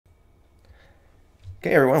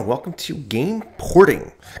Okay everyone, welcome to game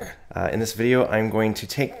porting. In this video I'm going to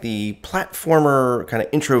take the platformer kind of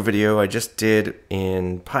intro video I just did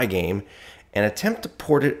in Pygame and attempt to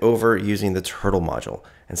port it over using the turtle module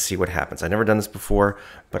and see what happens. I've never done this before,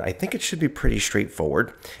 but I think it should be pretty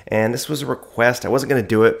straightforward. And this was a request. I wasn't going to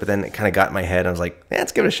do it, but then it kind of got in my head. I was like,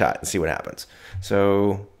 let's give it a shot and see what happens.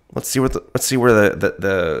 So let's see where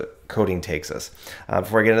the coding takes us.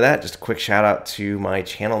 Before I get into that, just a quick shout out to my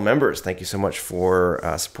channel members. Thank you so much for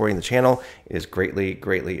supporting the channel. It is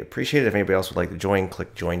greatly appreciated. If anybody else would like to join,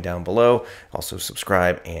 click join down below. Also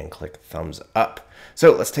subscribe and click thumbs up.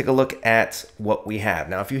 So let's take a look at what we have.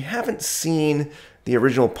 Now, if you haven't seen the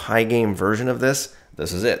original Pygame version of this,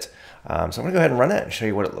 this is it. So I'm gonna go ahead and run that and show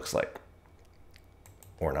you what it looks like.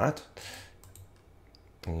 Or not.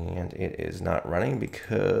 And it is not running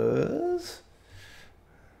because,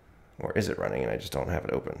 or is it running and I just don't have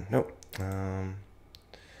it open? Nope. Let's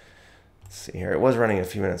see here. It was running a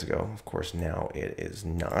few minutes ago. Of course, now it is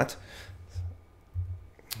not.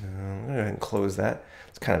 I'm gonna go ahead and close that.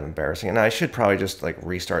 It's kind of embarrassing. And I should probably just like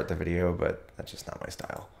restart the video, but that's just not my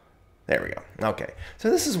style. There we go. Okay,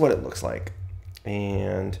 so this is what it looks like.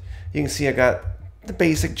 And you can see I got the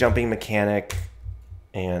basic jumping mechanic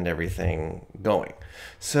and everything going.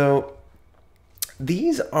 So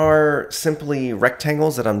these are simply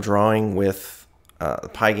rectangles that I'm drawing with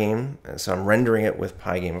Pygame. So I'm rendering it with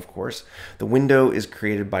Pygame, of course. The window is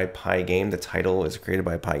created by Pygame. The title is created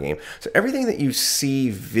by Pygame. So everything that you see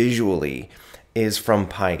visually is from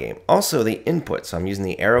Pygame. Also the input. So I'm using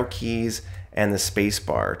the arrow keys and the space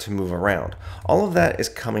bar to move around. All of that is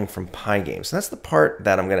coming from Pygame. So that's the part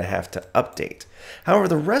that I'm going to have to update. However,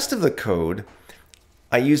 the rest of the code,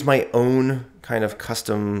 I use my own kind of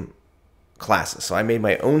custom classes. So I made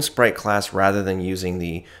my own sprite class rather than using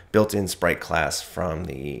the built-in sprite class from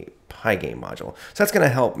the Pygame module. So that's going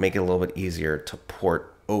to help make it a little bit easier to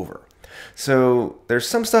port over. So there's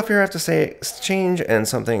some stuff here I have to say change and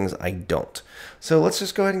some things I don't. So let's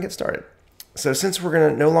just go ahead and get started. So since we're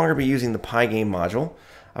going to no longer be using the Pygame module,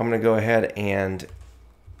 I'm going to go ahead and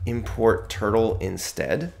import turtle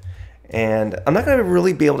instead. And I'm not going to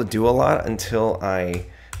really be able to do a lot until I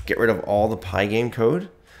get rid of all the Pygame code.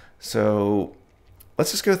 So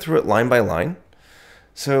let's just go through it line by line.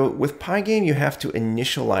 So with Pygame, you have to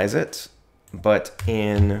initialize it, but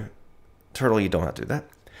in turtle, you don't have to do that.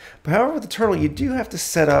 But however, with the turtle, you do have to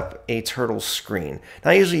set up a turtle screen.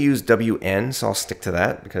 Now, I usually use WN, so I'll stick to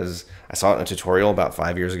that because I saw it in a tutorial about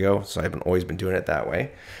 5 years ago, so I've always been doing it that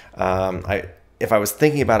way. If I was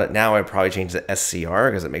thinking about it now, I'd probably change the SCR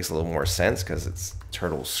because it makes a little more sense because it's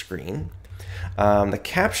turtle screen. The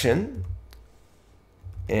caption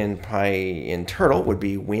in turtle would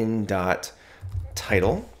be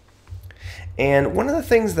win.title. And one of the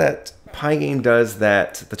things that Pygame does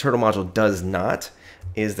that the turtle module does not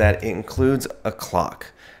is that it includes a clock.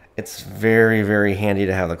 It's very handy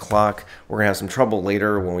to have the clock. We're gonna have some trouble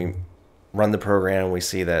later when we run the program and we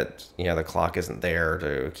see that the clock isn't there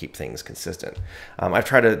to keep things consistent. I've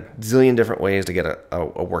tried a zillion different ways to get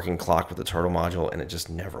a working clock with the turtle module and it just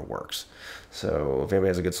never works. So if anybody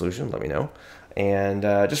has a good solution, let me know. And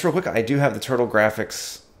just real quick, I do have the turtle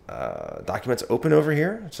graphics documents open over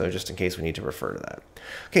here, so just in case we need to refer to that.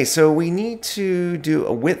 Okay, so we need to do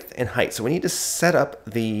a width and height. So we need to set up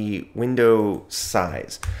the window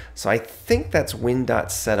size. So I think that's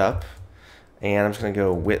win.setup, and I'm just going to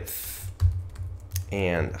go width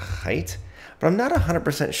and height, but I'm not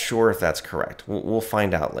 100% sure if that's correct. We'll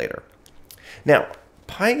find out later. Now,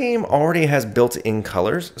 Pygame already has built-in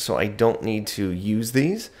colors, so I don't need to use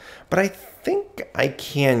these, but I think I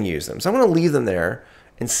can use them. So I'm going to leave them there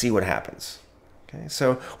and see what happens. Okay,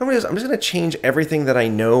 so what I'm going to do is I'm just going to change everything that I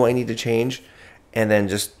know I need to change and then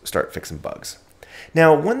just start fixing bugs.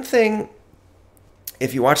 Now, one thing,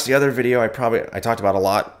 if you watch the other video I talked about a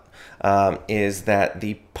lot, is that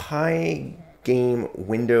the Pygame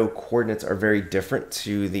window coordinates are very different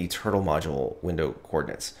to the turtle module window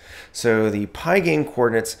coordinates. So the Pygame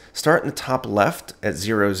coordinates start in the top left at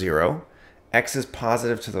 0, 0. X is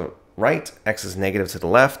positive to the right, X is negative to the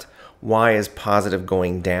left, Y is positive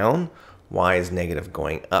going down, Y is negative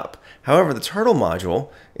going up. However, the turtle module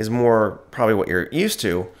is more probably what you're used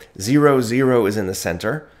to. 0, 0 is in the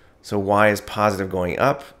center, so Y is positive going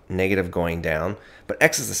up, negative going down, but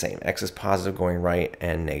X is the same. X is positive going right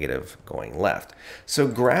and negative going left. So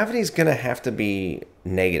gravity is going to have to be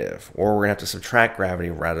negative, or we're going to have to subtract gravity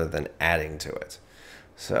rather than adding to it.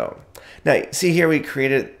 So now see here we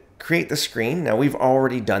create the screen. Now we've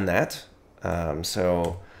already done that.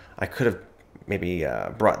 So I could have maybe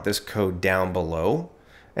brought this code down below.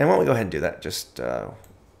 And why don't we go ahead and do that? Just,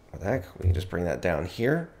 what the heck? We can just bring that down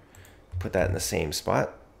here put that in the same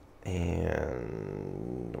spot.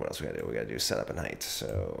 And what else we gotta do? We gotta do setup and height.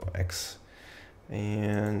 So X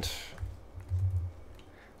and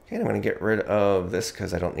okay, I'm gonna get rid of this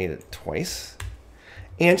because I don't need it twice.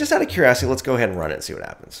 And just out of curiosity, let's go ahead and run it and see what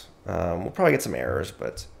happens. We'll probably get some errors,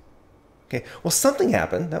 but okay. Well, something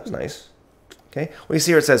happened. That was nice. Okay. Well, you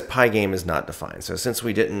see where it says Pygame is not defined. So since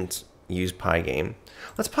we didn't use Pygame,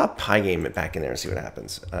 let's pop Pygame back in there and see what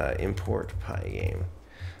happens. Import Pygame.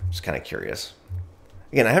 Just kind of curious.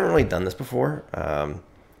 Again, I haven't really done this before.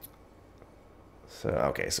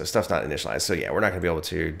 Okay, so stuff's not initialized. So yeah, we're not going to be able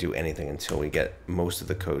to do anything until we get most of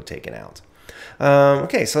the code taken out.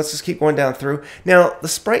 Okay, so let's just keep going down through. Now, the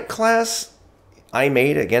sprite class I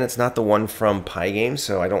made, again, it's not the one from Pygame,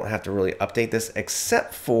 so I don't have to really update this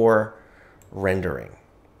except for rendering.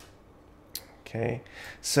 Okay,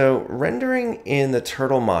 so rendering in the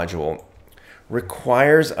turtle module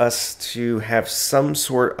requires us to have some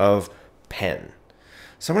sort of pen.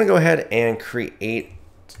 So I'm going to go ahead and create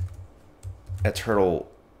a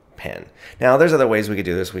turtle pen. Now, there's other ways we could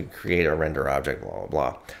do this. We could create a render object, blah, blah,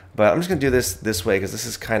 blah. But I'm just going to do this way because this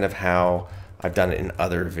is kind of how I've done it in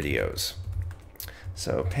other videos.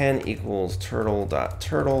 So pen equals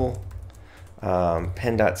turtle.turtle.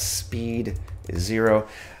 Pen.speed is 0.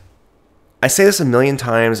 I say this a million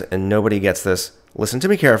times and nobody gets this. Listen to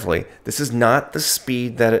me carefully. This is not the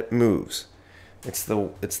speed that it moves. It's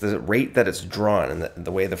the rate that it's drawn and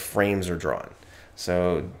the way the frames are drawn.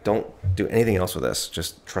 So don't do anything else with this.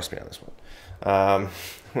 Just trust me on this one. I'm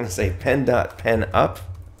going to say pen.pen_up.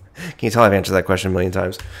 Can you tell I've answered that question a million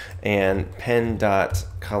times? And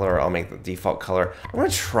pen.color, I'll make the default color. I'm going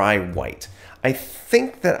to try white. I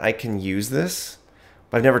think that I can use this,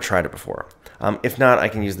 but I've never tried it before. If not, I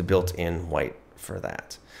can use the built-in white for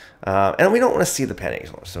that. And we don't want to see the pen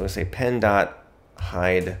anymore. So I'm going to say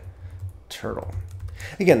pen.hide turtle.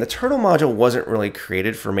 Again, the turtle module wasn't really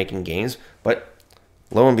created for making games, but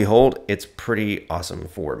lo and behold, it's pretty awesome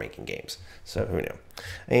for making games. So who knew?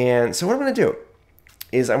 And so what I'm going to do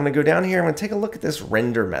is I'm going to go down here. I'm going to take a look at this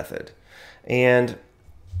render method. And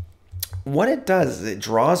what it does is it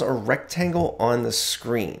draws a rectangle on the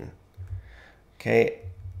screen. Okay.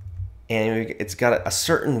 And it's got a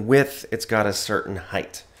certain width. It's got a certain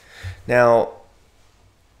height. Now,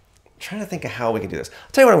 I'm trying to think of how we can do this.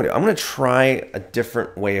 I'll tell you what I'm going to do. I'm going to try a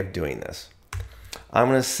different way of doing this. I'm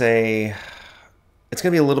going to say, it's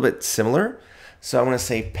going to be a little bit similar. So I'm going to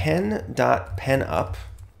say pen.pen_up.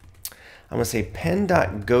 I'm going to say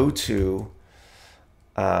pen.goto,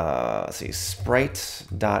 let's see,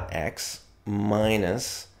 sprite.x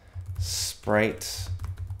minus sprite.width.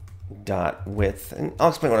 And I'll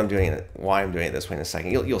explain what I'm doing, why I'm doing it this way in a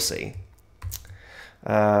second. You'll see.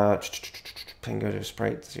 Pen go to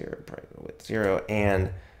sprite 0, width 0,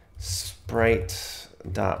 and sprite.y.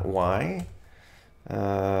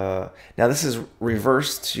 Now this is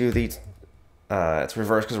reversed to the, it's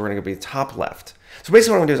reversed because we're going to be top left. So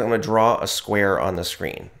basically what I'm going to do is I'm going to draw a square on the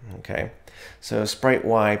screen. Okay, so sprite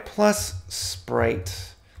y plus sprite.height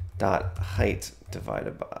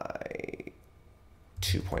divided by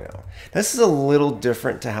 2.0. This is a little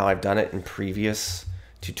different to how I've done it in previous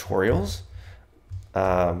tutorials,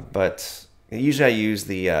 but usually I use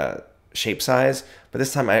the shape size, but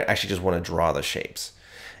this time I actually just want to draw the shapes.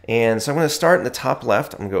 And so I'm going to start in the top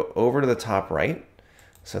left. I'm going to go over to the top right.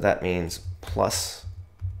 So that means plus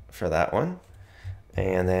for that one.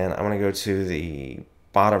 And then I'm going to go to the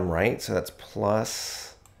bottom right. So that's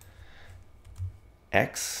plus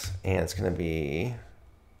x, and it's going to be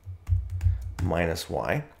minus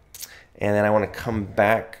y. And then I want to come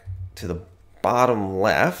back to the bottom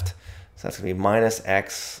left. So that's going to be minus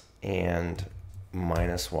x and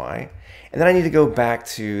minus y. And then I need to go back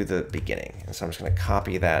to the beginning. And so I'm just going to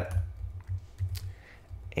copy that.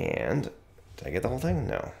 And did I get the whole thing?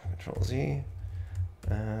 No. Control Z.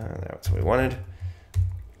 That's what we wanted.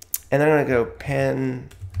 And then I'm going to go pen.pen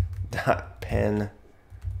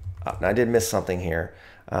up. Now I did miss something here.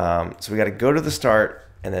 So we got to go to the start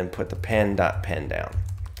and then put the pen.pen down.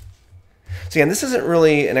 So again, this isn't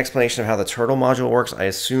really an explanation of how the turtle module works. I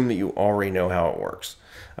assume that you already know how it works,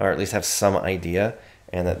 or at least have some idea,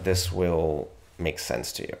 and that this will make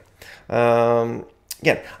sense to you.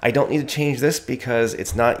 Again, I don't need to change this because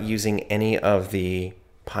it's not using any of the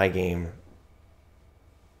Pygame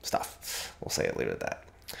stuff. We'll say it, leave it at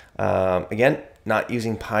that. Again, not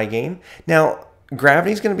using Pygame. Now,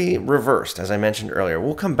 gravity is going to be reversed, as I mentioned earlier.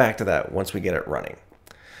 We'll come back to that once we get it running.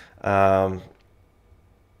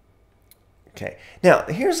 Okay, now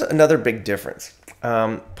here's another big difference.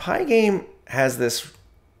 Pygame has this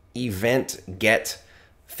event get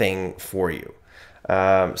thing for you.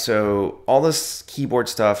 So all this keyboard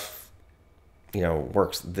stuff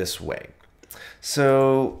works this way.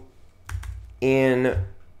 So in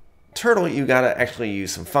Turtle, you got to actually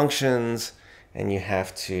use some functions, and you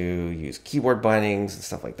have to use keyboard bindings and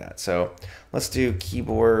stuff like that. So let's do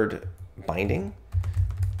keyboard binding.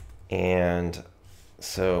 And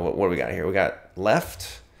so what do we got here? We got left.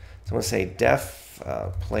 So I'm going to say def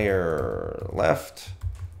player left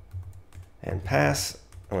and pass.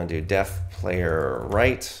 I'm going to do def player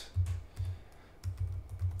right.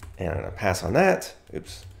 And I'm going to pass on that.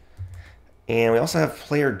 Oops. And we also have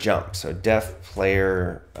player jump. So def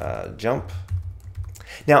player jump.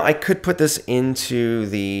 Now I could put this into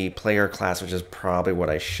the player class, which is probably what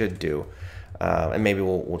I should do. And maybe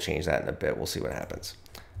we'll change that in a bit. We'll see what happens.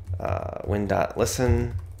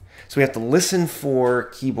 Win.listen. So we have to listen for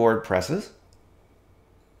keyboard presses.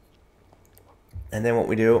 And then what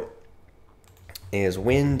we do is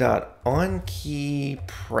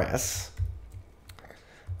win.onKeyPress.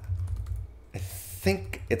 I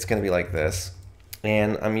think it's going to be like this.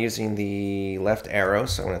 And I'm using the left arrow,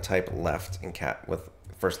 so I'm going to type left in cap with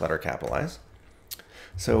first letter capitalized.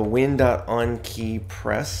 So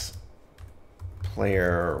win.onKeyPress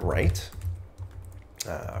player right.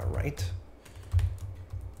 Right.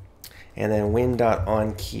 And then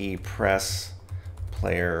win.onKeyPress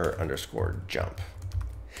player underscore jump.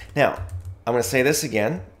 Now, I'm going to say this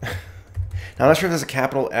again. Now, I'm not sure if there's a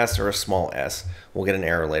capital S or a small s. We'll get an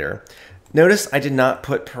error later. Notice I did not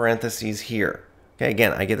put parentheses here. Okay,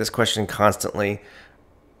 again, I get this question constantly.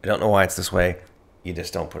 I don't know why it's this way. You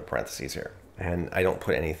just don't put parentheses here. And I don't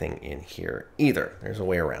put anything in here either. There's a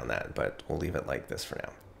way around that, but we'll leave it like this for now.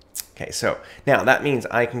 Okay, so now that means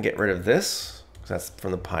I can get rid of this, because that's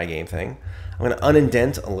from the Pygame thing. I'm going to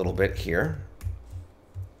unindent a little bit here.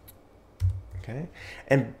 Okay,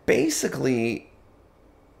 and basically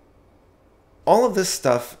all of this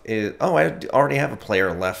stuff is, oh, I already have a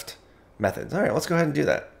player left method. All right, let's go ahead and do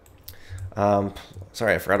that.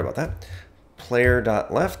 Sorry, I forgot about that.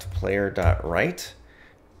 Player.left, player.right.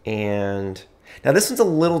 And now this one's a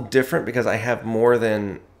little different because I have more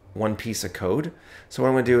than one piece of code. So what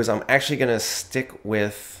I'm going to do is I'm actually going to stick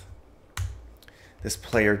with this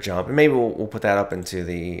player jump. And maybe we'll put that up into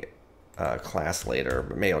the class later,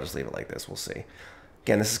 but maybe I'll just leave it like this. We'll see.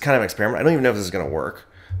 Again, this is kind of an experiment. I don't even know if this is going to work.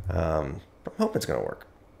 But I'm hoping it's going to work.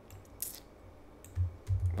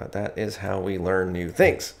 But that is how we learn new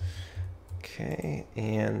things. Okay,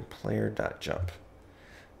 and player.jump.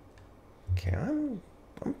 Okay, I'm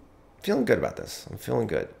feeling good about this. I'm feeling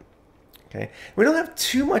good. Okay, we don't have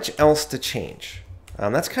too much else to change.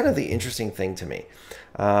 That's kind of the interesting thing to me.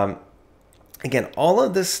 Again, all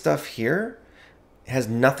of this stuff here has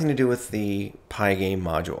nothing to do with the Pygame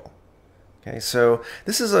module. Okay, so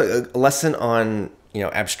this is a lesson on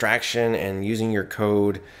abstraction and using your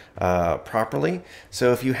code properly.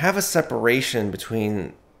 So if you have a separation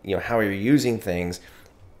between how you're using things,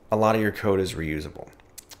 a lot of your code is reusable.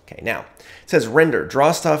 Okay, now it says render,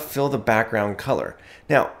 draw stuff, fill the background color.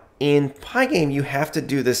 Now in Pygame, you have to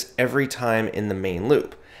do this every time in the main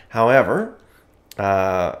loop. However,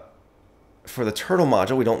 for the turtle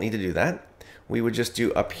module, we don't need to do that. We would just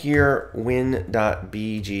do up here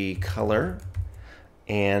win.bg color,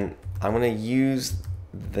 and I'm going to use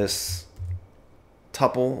this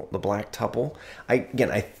tuple, the black tuple.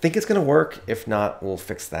 Again, I think it's going to work. If not, we'll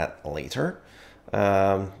fix that later.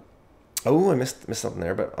 Oh, I missed something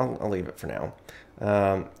there, but I'll leave it for now.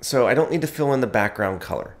 So I don't need to fill in the background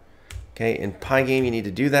color. Okay, in Pygame, you need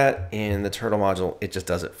to do that. In the turtle module, it just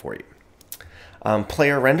does it for you.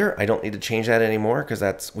 Player render, I don't need to change that anymore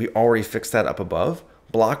because we already fixed that up above.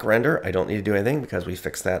 Block render, I don't need to do anything because we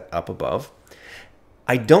fixed that up above.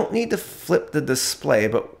 I don't need to flip the display,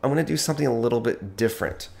 but I'm going to do something a little bit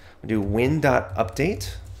different. I'm going to do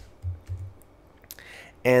win.update.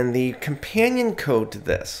 And the companion code to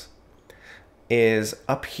this is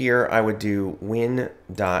up here. I would do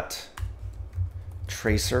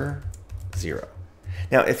win.tracer0.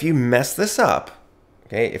 Now, if you mess this up,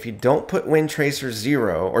 okay, if you don't put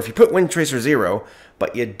win.tracer0, or if you put win.tracer0,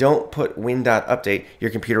 but you don't put win.update, your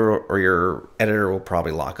computer or your editor will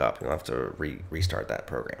probably lock up. You'll have to restart that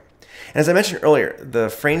program. And as I mentioned earlier, the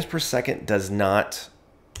frames per second does not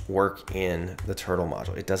work in the turtle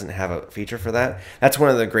module. It doesn't have a feature for that. That's one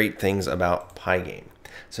of the great things about Pygame.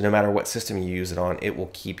 So no matter what system you use it on, it will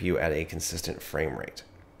keep you at a consistent frame rate.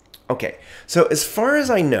 Okay, so as far as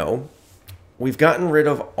I know, we've gotten rid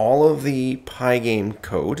of all of the Pygame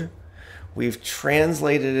code. We've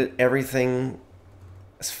translated everything,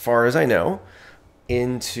 as far as I know,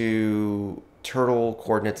 into turtle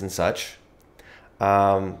coordinates and such.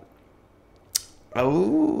 Okay, I'm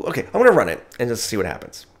going to run it and just see what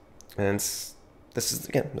happens. And this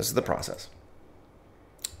is the process.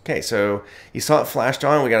 Okay, so you saw it flashed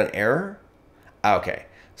on. We got an error. Okay,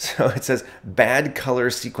 so it says bad color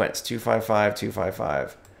sequence 255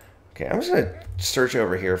 255. Okay, I'm just gonna search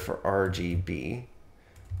over here for RGB.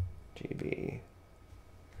 GB.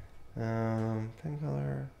 Pen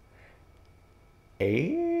color.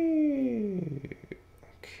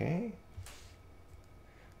 Okay.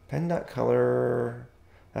 Pen.color.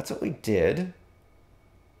 That's what we did.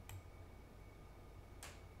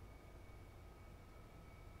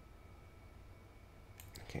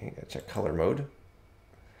 Okay, gotta check color mode.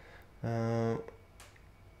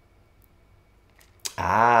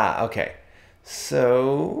 Okay.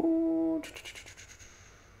 So,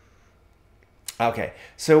 okay.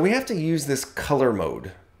 So we have to use this color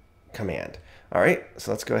mode command. All right.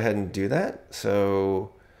 So let's go ahead and do that.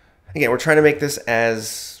 So again, we're trying to make this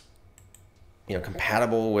as,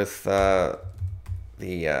 compatible with the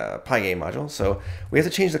Pygame module. So we have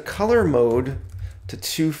to change the color mode to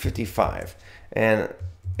 255. And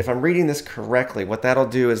if I'm reading this correctly, what that'll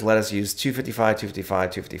do is let us use 255,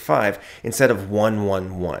 255, 255 instead of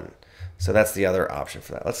 111. So that's the other option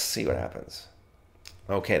for that. Let's see what happens.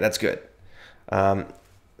 Okay, that's good.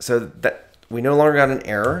 So that we no longer got an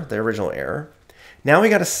error, the original error. Now we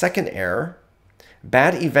got a second error,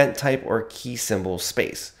 bad event type or key symbol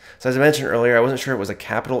space. So as I mentioned earlier, I wasn't sure it was a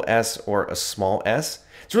capital S or a small s.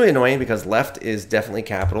 It's really annoying because left is definitely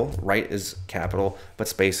capital, right is capital, but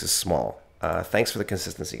space is small. Thanks for the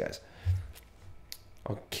consistency, guys.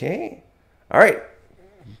 Okay. All right.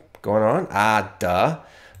 Going on. Duh.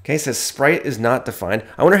 Okay, it says sprite is not defined.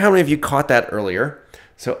 I wonder how many of you caught that earlier.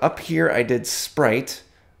 So up here I did sprite,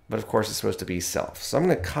 but of course it's supposed to be self. So I'm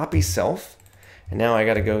going to copy self, and now I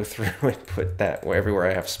got to go through and put that everywhere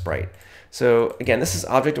I have sprite. So again, this is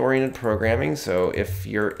object-oriented programming. So if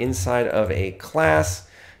you're inside of a class,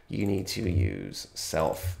 you need to use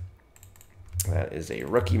self. That is a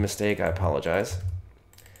rookie mistake. I apologize.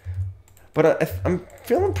 But I'm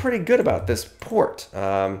feeling pretty good about this port.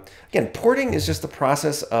 Again, porting is just the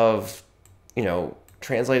process of,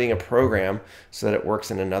 translating a program so that it works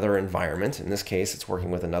in another environment. In this case, it's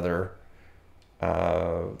working with another,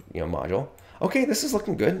 module. Okay, this is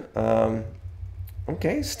looking good.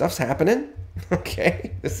 Okay, stuff's happening.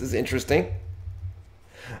 Okay, this is interesting.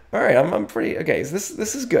 All right, I'm pretty okay. So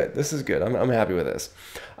this is good. This is good. I'm happy with this.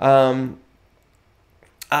 I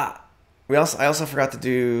also forgot to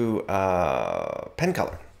do pen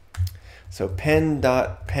color. So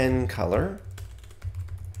pen color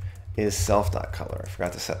is self.color. I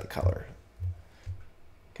forgot to set the color.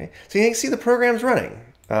 Okay, so you can see the program's running.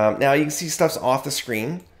 Now you can see stuff's off the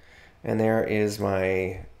screen, and there is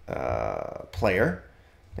my player.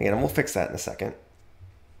 Again, we'll fix that in a second,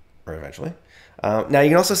 or eventually. Now you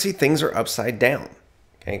can also see things are upside down.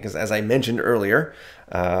 Okay, because as I mentioned earlier,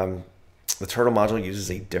 the turtle module uses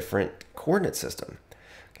a different coordinate system.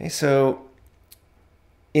 Okay, so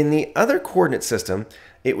in the other coordinate system,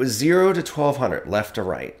 it was 0 to 1200, left to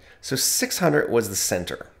right. So 600 was the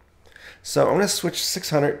center. So I'm going to switch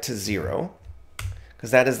 600 to 0,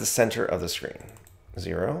 because that is the center of the screen.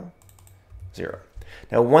 0, 0.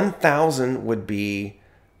 Now 1000 would be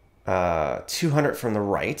 200 from the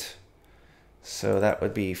right. So that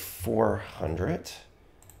would be 400.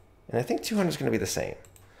 And I think 200 is going to be the same.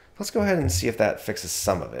 Let's go ahead and see if that fixes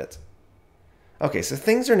some of it. Okay, so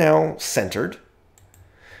things are now centered.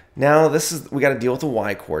 Now we got to deal with the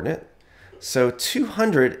y coordinate. So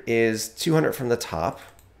 200 is 200 from the top,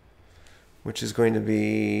 which is going to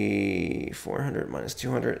be 400 minus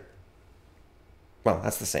 200. Well,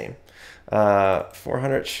 that's the same.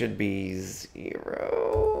 400 should be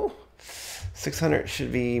 0. 600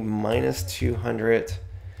 should be minus 200.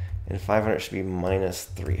 And 500 should be minus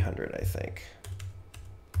 300, I think.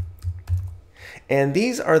 And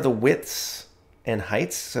these are the widths and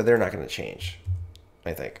heights, so they're not going to change,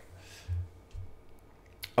 I think.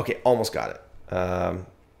 Okay, almost got it.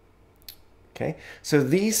 Okay, so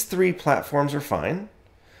these three platforms are fine,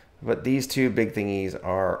 but these two big thingies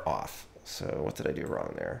are off. So what did I do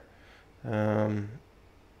wrong there?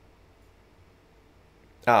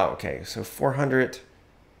 Okay, so 400.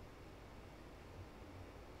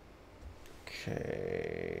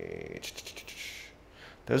 Okay,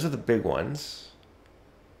 those are the big ones.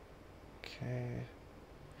 Okay,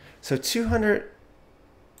 so 200.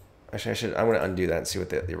 Actually, I'm going to undo that and see what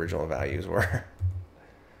the original values were.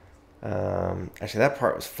 Actually, that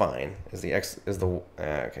part was fine. Okay, I'm going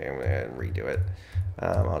to redo it.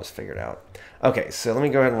 I'll just figure it out. Okay, so let me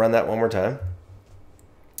go ahead and run that one more time.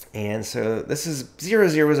 And so this is 0,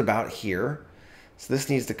 0 is about here. So this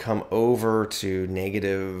needs to come over to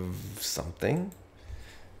negative something.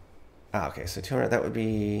 Okay, so 200, that would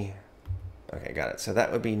be... Okay, got it. So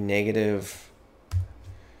that would be negative.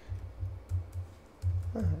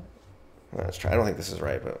 Let's try. I don't think this is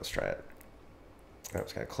right, but let's try it. I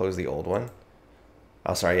just gotta close the old one.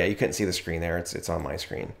 Oh, sorry. Yeah, you couldn't see the screen there. It's on my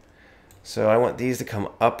screen. So I want these to come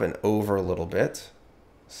up and over a little bit.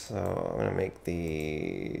 So I'm gonna make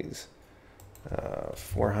these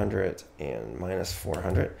 400 and minus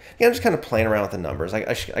 400. Yeah, I'm just kind of playing around with the numbers.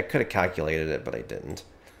 I could have calculated it, but I didn't.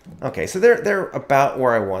 Okay, so they're about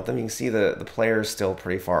where I want them. You can see the player is still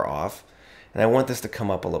pretty far off, and I want this to come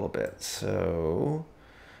up a little bit. So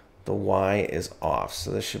the Y is off.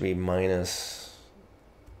 So this should be minus.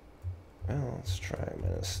 Well, let's try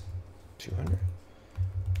minus 200.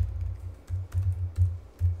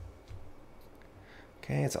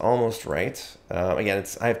 Okay, it's almost right. Again,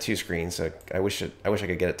 I have two screens, so I wish I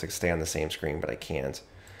could get it to stay on the same screen, but I can't.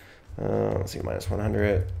 Let's see, minus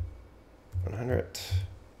 100, 100.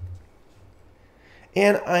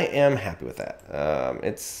 And I am happy with that.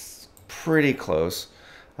 It's pretty close.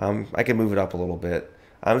 I can move it up a little bit.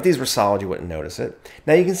 If these were solid, you wouldn't notice it.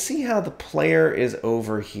 Now you can see how the player is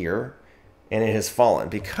over here, and it has fallen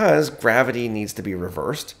because gravity needs to be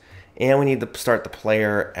reversed, and we need to start the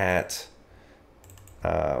player at,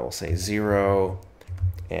 we'll say 0,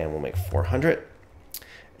 and we'll make 400.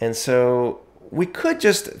 And so we could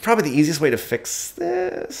just, probably the easiest way to fix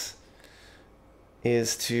this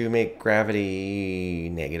is to make gravity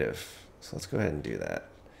negative. So let's go ahead and do that.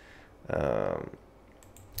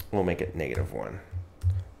 We'll make it -1.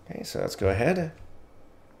 Okay, so let's go ahead.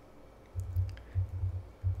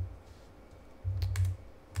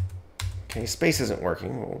 Okay, space isn't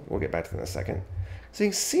working. We'll get back to that in a second. So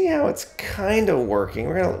you can see how it's kind of working.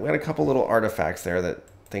 We got a couple little artifacts there that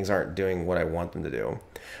things aren't doing what I want them to do.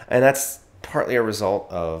 And that's partly a result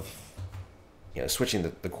of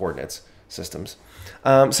switching the coordinates systems.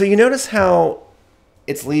 So you notice how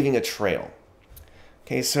it's leaving a trail.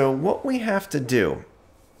 Okay, so what we have to do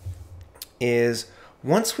is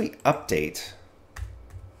once we update,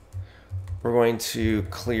 we're going to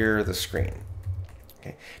clear the screen.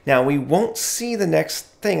 Okay. Now we won't see the next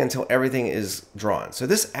thing until everything is drawn. So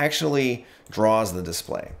this actually draws the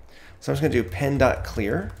display. So I'm just going to do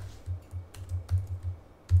pen.clear,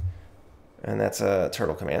 and that's a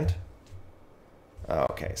turtle command.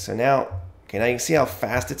 Okay, so now you can see how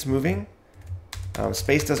fast it's moving.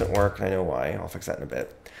 Space doesn't work, and I know why. I'll fix that in a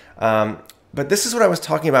bit. But this is what I was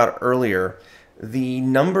talking about earlier. The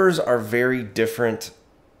numbers are very different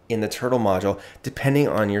in the turtle module depending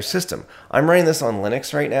on your system. I'm running this on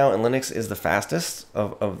Linux right now, and Linux is the fastest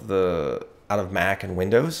out of Mac and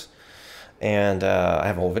Windows. And I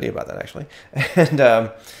have a whole video about that actually. And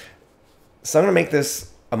so I'm going to make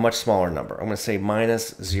this a much smaller number. I'm going to say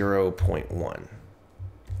minus 0.1.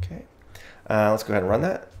 Okay, let's go ahead and run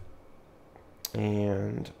that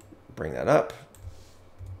and bring that up.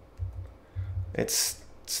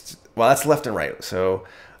 Well, that's left and right, so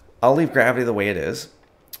I'll leave gravity the way it is.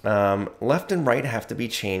 Left and right have to be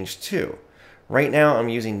changed too. Right now I'm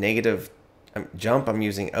using negative jump. I'm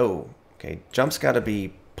using, jump's got to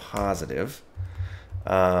be positive.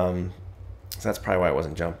 So that's probably why I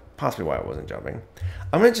wasn't possibly why I wasn't jumping.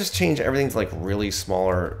 I'm going to just change everything to like really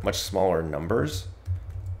smaller, much smaller numbers.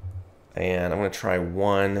 And I'm going to try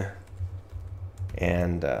 1.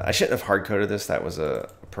 And I shouldn't have hard-coded this. That was a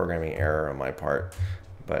programming error on my part.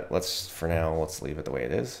 But for now, let's leave it the way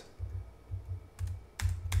it is.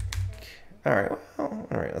 All right, well,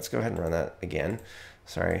 all right, let's go ahead and run that again.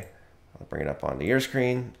 Sorry, I'll bring it up onto your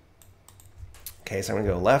screen. Okay, so I'm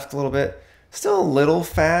gonna go left a little bit. Still a little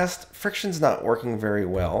fast. Friction's not working very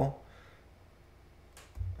well.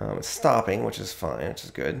 It's stopping, which is fine, which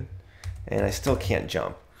is good. And I still can't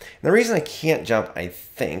jump. And the reason I can't jump, I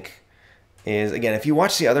think, is, again, if you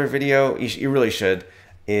watch the other video, you really should,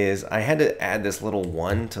 is I had to add this little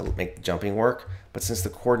 1 to make the jumping work, but since the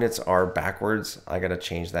coordinates are backwards, I got to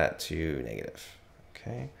change that to negative.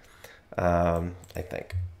 Okay, I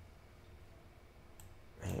think.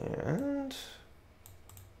 And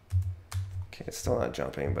okay, it's still not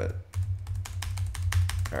jumping, but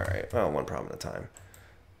all right. Well, one problem at a time.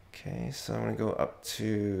 Okay, so I'm gonna go up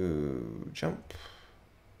to jump,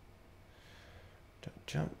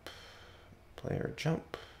 jump, player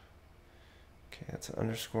jump. Okay, that's an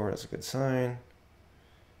underscore. That's a good sign.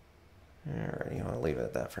 Alrighty, I'll leave it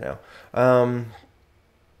at that for now. Well,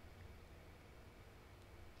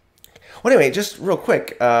 anyway, just real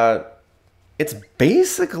quick, it's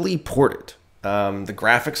basically ported. The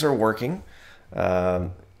graphics are working.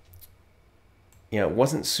 It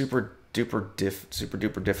wasn't super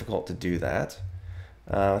duper difficult to do that.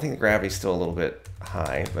 I think the gravity's still a little bit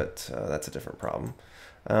high, but that's a different problem.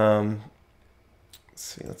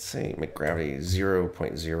 let's say make gravity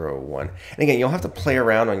 0.01. And again, you'll have to play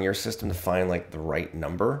around on your system to find like the right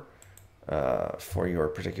number for your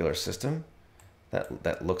particular system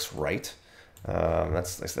that looks right.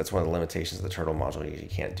 That's one of the limitations of the turtle module. You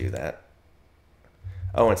can't do that.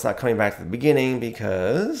 Oh, and it's not coming back to the beginning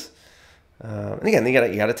because, and again, you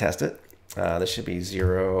gotta test it. This should be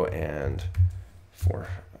 0 and 4.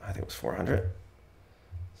 I think it was 400.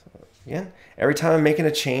 So again, every time I'm making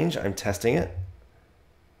a change, I'm testing it.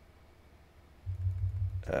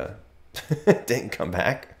 Didn't come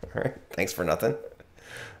back. All right, thanks for nothing.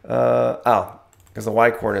 Oh, because the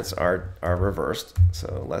y coordinates are reversed,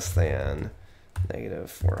 so less than negative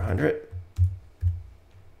 400.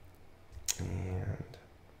 And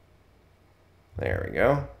there we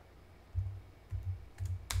go.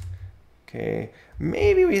 Okay,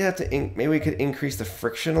 maybe we have to maybe we could increase the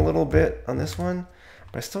friction a little bit on this one,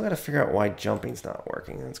 but I still got to figure out why jumping's not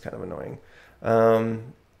working. That's kind of annoying.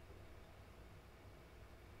 I'm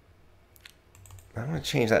going to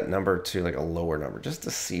change that number to like a lower number just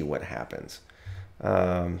to see what happens.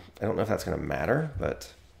 I don't know if that's going to matter,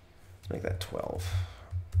 but let's make that 12.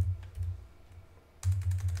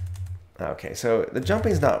 Okay, so the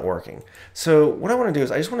jumping's not working. So what I want to do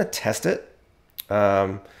is I just want to test it.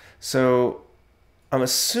 So I'm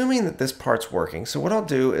assuming that this part's working. So what I'll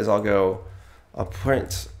do is I'll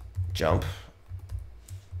print jump.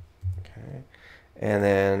 Okay, and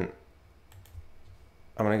then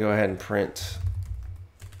I'm going to go ahead and print,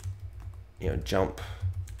 jump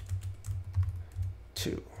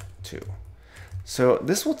 2. So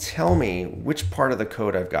this will tell me which part of the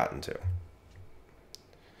code I've gotten to.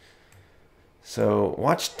 So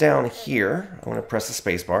watch down here. I want to press the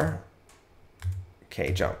space bar.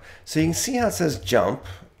 Okay, jump. So you can see how it says jump.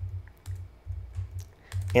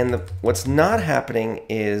 And what's not happening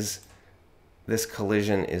is this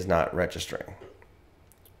collision is not registering.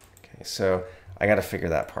 Okay, so I got to figure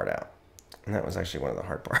that part out. And that was actually one of the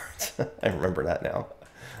hard parts. I remember that now.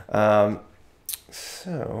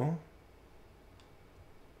 So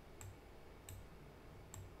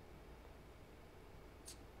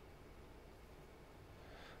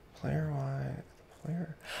player Y,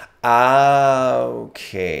 player.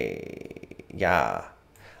 Okay, yeah.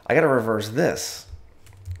 I got to reverse this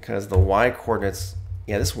because the Y coordinates.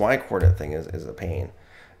 Yeah, this Y coordinate thing is a pain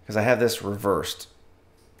because I have this reversed.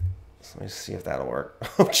 So let me see if that'll work.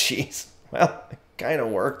 Oh, jeez. Well, it kind of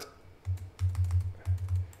worked.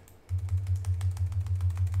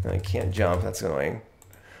 I can't jump. That's annoying.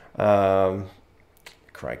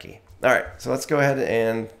 Crikey. All right, so let's go ahead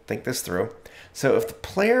and think this through. So if the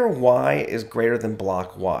player Y is greater than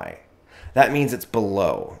block Y, that means it's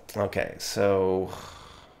below. Okay, so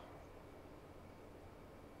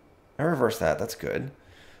I reverse that. That's good.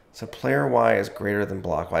 So player Y is greater than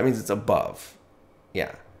block Y. That means it's above.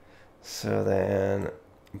 Yeah. So then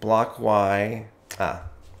block Y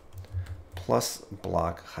plus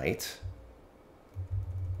block height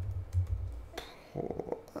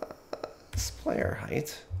plus player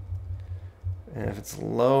height. And if it's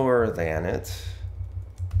lower than it,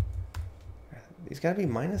 these got to be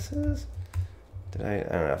minuses? I don't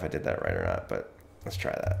know if I did that right or not, but let's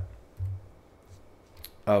try that.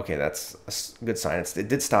 Okay, that's a good sign. It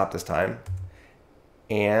did stop this time.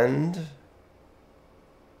 And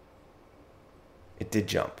it did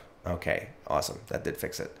jump. Okay, awesome. That did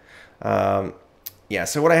fix it. Yeah,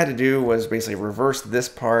 so what I had to do was basically reverse this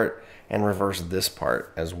part and reverse this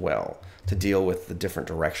part as well to deal with the different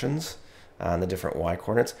directions on the different Y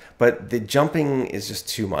coordinates. But the jumping is just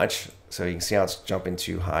too much. So you can see how it's jumping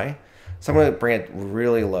too high. So I'm going to bring it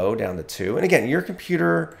really low down to 2. And again, your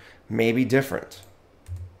computer may be different.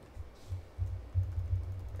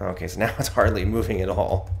 Okay, so now it's hardly moving at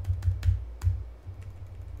all.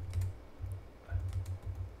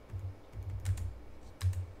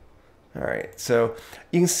 All right, so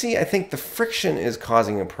you can see, I think the friction is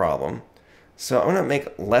causing a problem. So I'm going to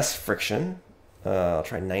make less friction. I'll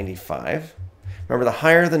try 95. Remember, the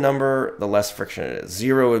higher the number, the less friction it is.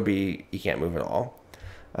 0 would be you can't move at all.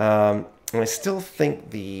 And I still think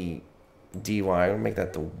the dy, I'll make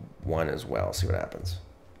that the 1 as well, see what happens.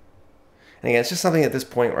 And again, it's just something at this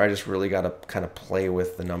point where I just really got to kind of play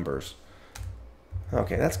with the numbers.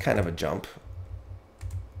 Okay, that's kind of a jump.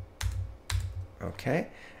 Okay,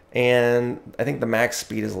 and I think the max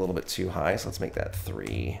speed is a little bit too high, so let's make that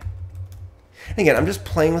 3. And again, I'm just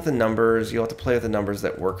playing with the numbers. You'll have to play with the numbers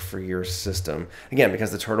that work for your system. Again,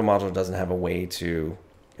 because the turtle module doesn't have a way to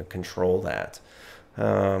control that.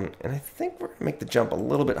 And I think we're going to make the jump a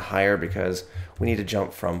little bit higher because we need to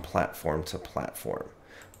jump from platform to platform.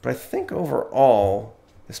 But I think overall,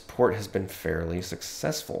 this port has been fairly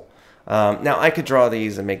successful. Now I could draw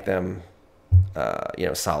these and make them, you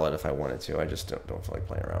know, solid if I wanted to. I just don't feel like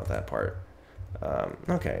playing around with that part.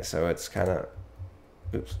 Okay, so it's kind of,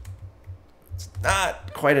 oops, it's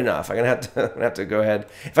not quite enough. I'm gonna have to go ahead.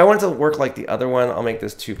 If I want it to work like the other one, I'll make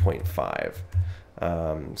this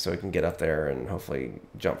 2.5, so we can get up there and hopefully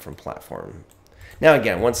jump from platform. Now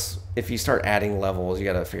again, if you start adding levels, you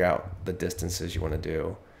got to figure out the distances you want to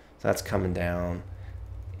do. So that's coming down,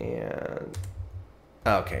 and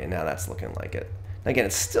okay, now that's looking like it. Again,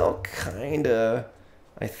 it's still kind of,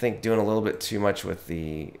 I think, doing a little bit too much with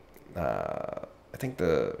the. I think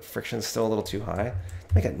the friction's still a little too high.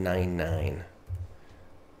 Make it 9.9.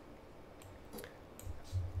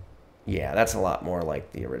 Yeah, that's a lot more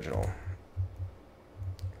like the original.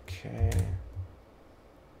 Okay.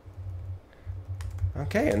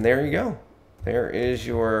 Okay, and there you go. There is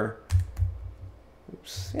your,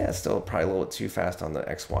 oops, yeah, it's still probably a little bit too fast on the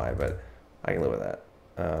XY, but I can live with that.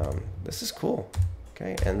 This is cool.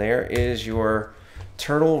 Okay, and there is your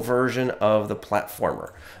turtle version of the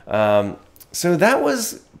platformer. So that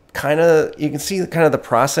was kind of, you can see kind of the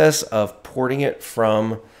process of porting it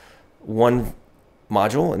from one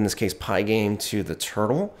module, in this case Pygame, to the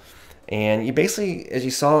turtle. And you basically, as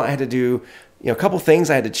you saw, I had to do, you know, a couple things.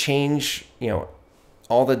 I had to change, you know,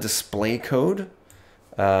 all the display code.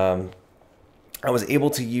 I was able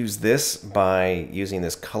to use this by using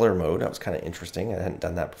this color mode. That was kind of interesting. I hadn't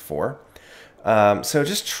done that before. So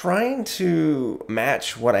just trying to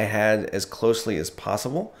match what I had as closely as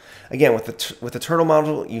possible. Again, with the turtle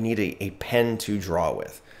module, you need a pen to draw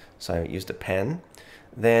with. So I used a pen.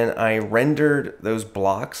 Then I rendered those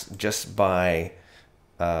blocks just by,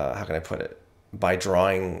 how can I put it? By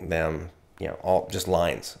drawing them, you know, all just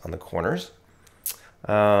lines on the corners.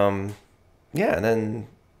 Yeah, and then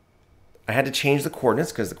I had to change the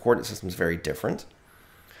coordinates because the coordinate system is very different.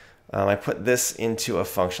 I put this into a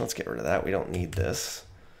function. Let's get rid of that. We don't need this.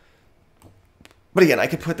 But again, I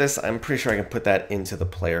could put this, I'm pretty sure I can put that into the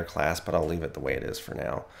player class, but I'll leave it the way it is for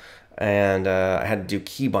now. And I had to do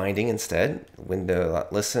key binding instead,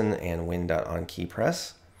 win.listen and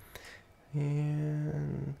win.onKeyPress.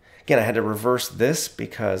 And again, I had to reverse this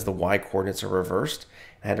because the y coordinates are reversed.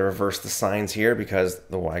 I had to reverse the signs here because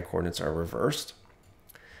the y coordinates are reversed.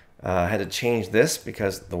 I had to change this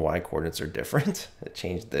because the y coordinates are different. I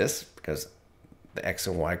changed this because the x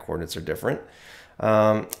and y coordinates are different.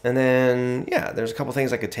 And then, yeah, there's a couple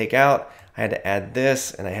things I could take out. I had to add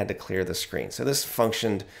this, and I had to clear the screen. So this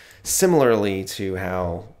functioned similarly to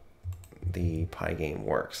how the Pygame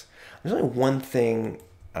works. There's only one thing.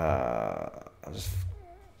 I'll just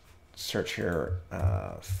search here,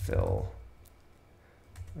 fill.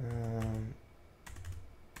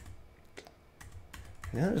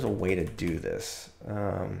 Now there's a way to do this.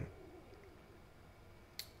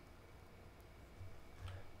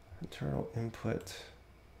 Internal input.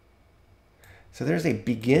 So there's a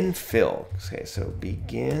begin fill. Okay, so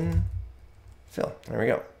begin fill. There we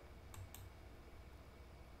go.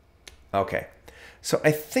 Okay, so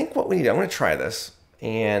I think what we need, I'm going to try this,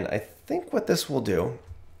 and I think what this will do,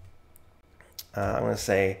 I'm going to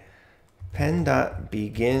say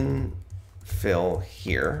pen.begin fill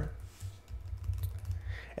here.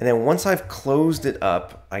 And then once I've closed it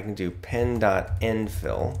up, I can do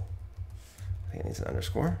pen.endfill. I think it needs an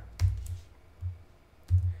underscore.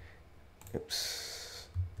 Oops.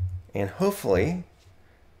 And hopefully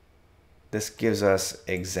this gives us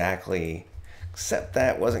exactly, except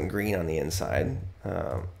that wasn't green on the inside.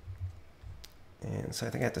 And so I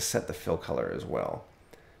think I have to set the fill color as well.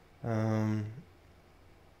 I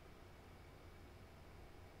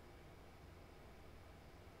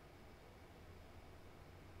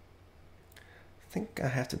think I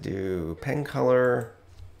have to do pen color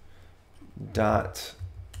dot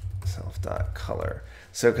self dot color.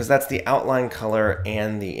 So because that's the outline color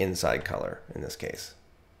and the inside color in this case.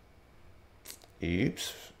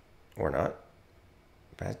 Oops, or not.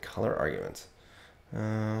 Bad color arguments.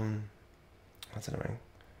 That's annoying.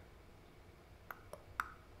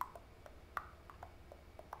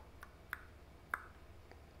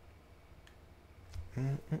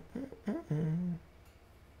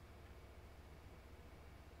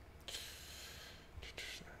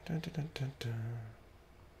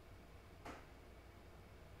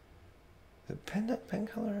 The pen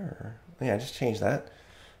color? Or, yeah, I just changed that.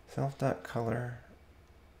 Self dot color.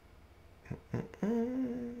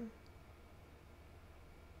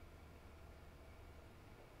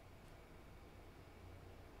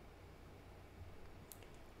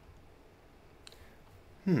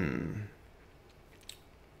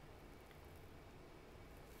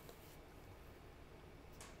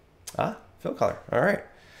 Fill color. All right.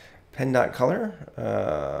 pen.color,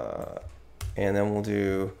 and then we'll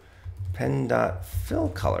do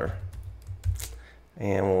pen.fillColor,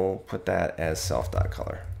 and we'll put that as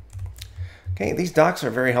self.color. Okay, these docks are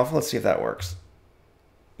very helpful. Let's see if that works.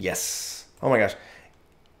 Yes. Oh my gosh.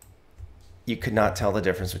 You could not tell the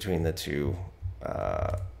difference between the two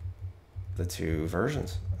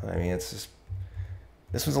versions. I mean, it's just,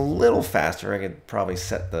 this one's a little faster. I could probably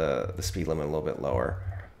set the speed limit a little bit lower,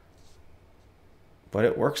 but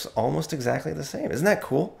it works almost exactly the same. Isn't that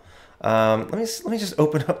cool? Let me just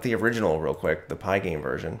open up the original real quick, the Pygame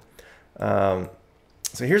version. So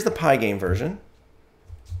here's the Pygame version.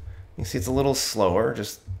 You can see it's a little slower,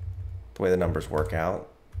 just the way the numbers work out.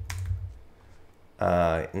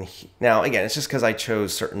 Now, again, it's just because I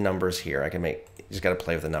chose certain numbers here. You just got to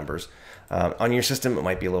play with the numbers. On your system, it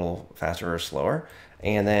might be a little faster or slower.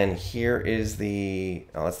 And then here is that's the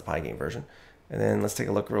Pygame version. And then let's take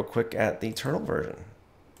a look real quick at the Turtle version.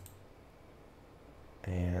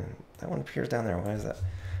 And that one appears down there. Why is that?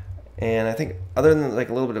 And I think other than like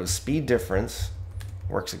a little bit of a speed difference,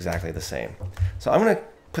 works exactly the same. So I'm going to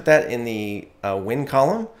put that in the win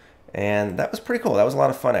column. And that was pretty cool. That was a lot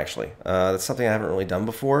of fun, actually. That's something I haven't really done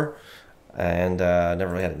before, and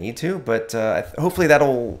never really had a need to. But hopefully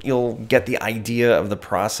you'll get the idea of the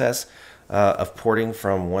process of porting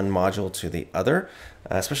from one module to the other.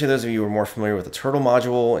 Especially those of you who are more familiar with the Turtle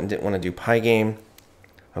module and didn't want to do Pygame.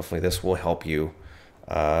 Hopefully this will help you,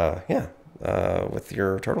 with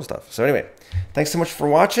your Turtle stuff. So anyway, thanks so much for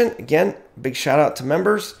watching. Again, big shout out to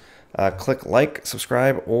members. Click like,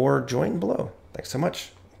 subscribe, or join below. Thanks so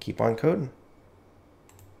much. Keep on coding.